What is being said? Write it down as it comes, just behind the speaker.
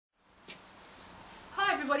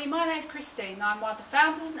everybody, my name is Christine and I'm one of the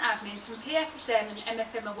founders and admins from PSSM and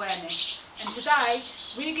MFM Awareness, and today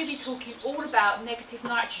we're going to be talking all about negative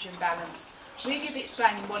nitrogen balance. We're going to be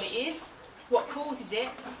explaining what it is, what causes it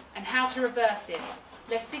and how to reverse it.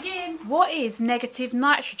 Let's begin. What is negative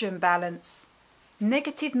nitrogen balance?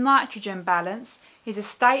 Negative nitrogen balance is a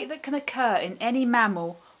state that can occur in any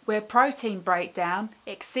mammal where protein breakdown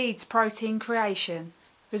exceeds protein creation,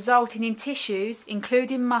 resulting in tissues,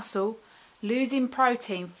 including muscle, losing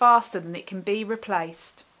protein faster than it can be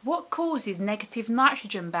replaced. What causes negative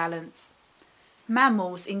nitrogen balance?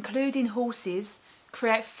 Mammals, including horses,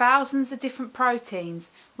 create thousands of different proteins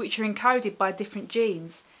which are encoded by different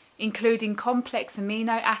genes, including complex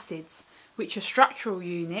amino acids, which are structural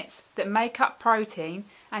units that make up protein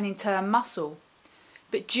and in turn muscle.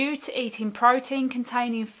 But due to eating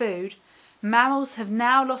protein-containing food, mammals have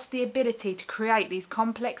now lost the ability to create these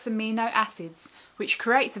complex amino acids, which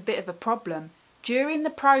creates a bit of a problem. During the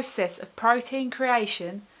process of protein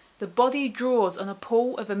creation, the body draws on a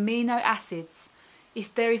pool of amino acids.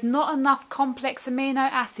 If there is not enough complex amino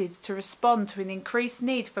acids to respond to an increased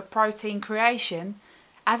need for protein creation,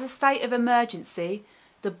 as a state of emergency,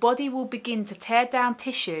 the body will begin to tear down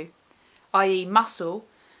tissue, i.e. muscle,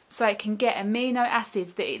 so it can get amino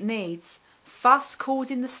acids that it needs, thus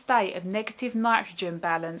causing the state of negative nitrogen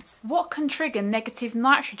balance. What can trigger negative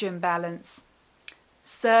nitrogen balance?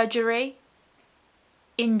 Surgery,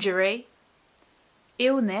 injury,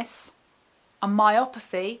 illness, a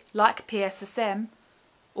myopathy like PSSM,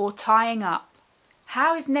 or tying up.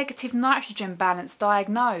 How is negative nitrogen balance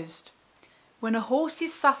diagnosed? When a horse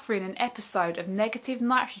is suffering an episode of negative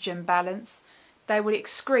nitrogen balance, they will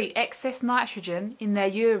excrete excess nitrogen in their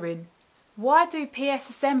urine. Why do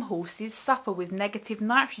PSSM horses suffer with negative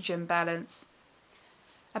nitrogen balance?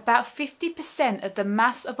 About 50% of the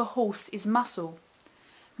mass of a horse is muscle.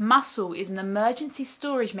 Muscle is an emergency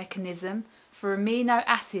storage mechanism for amino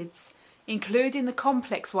acids, including the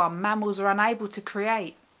complex one mammals are unable to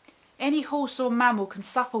create. Any horse or mammal can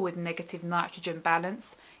suffer with negative nitrogen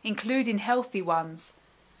balance, including healthy ones.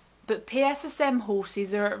 But PSSM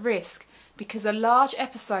horses are at risk because a large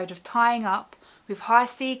episode of tying up with high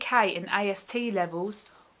CK and AST levels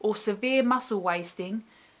or severe muscle wasting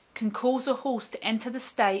can cause a horse to enter the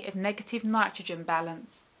state of negative nitrogen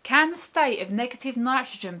balance. Can the state of negative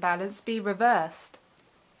nitrogen balance be reversed?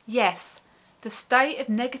 Yes, the state of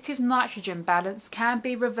negative nitrogen balance can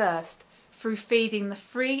be reversed through feeding the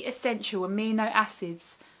 3 essential amino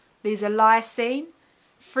acids. These are lysine,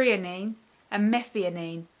 threonine and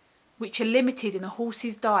methionine, which are limited in a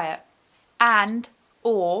horse's diet,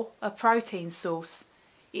 or a protein source.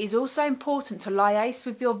 It is also important to liaise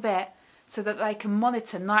with your vet so that they can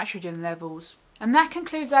monitor nitrogen levels. And that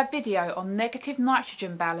concludes our video on negative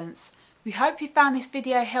nitrogen balance. We hope you found this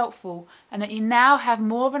video helpful and that you now have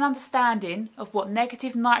more of an understanding of what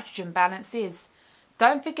negative nitrogen balance is.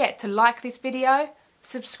 Don't forget to like this video,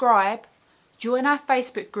 subscribe, join our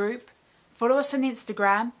Facebook group, follow us on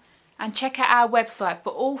Instagram and check out our website for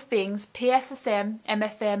all things PSSM,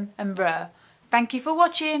 MFM and RER. Thank you for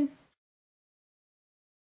watching.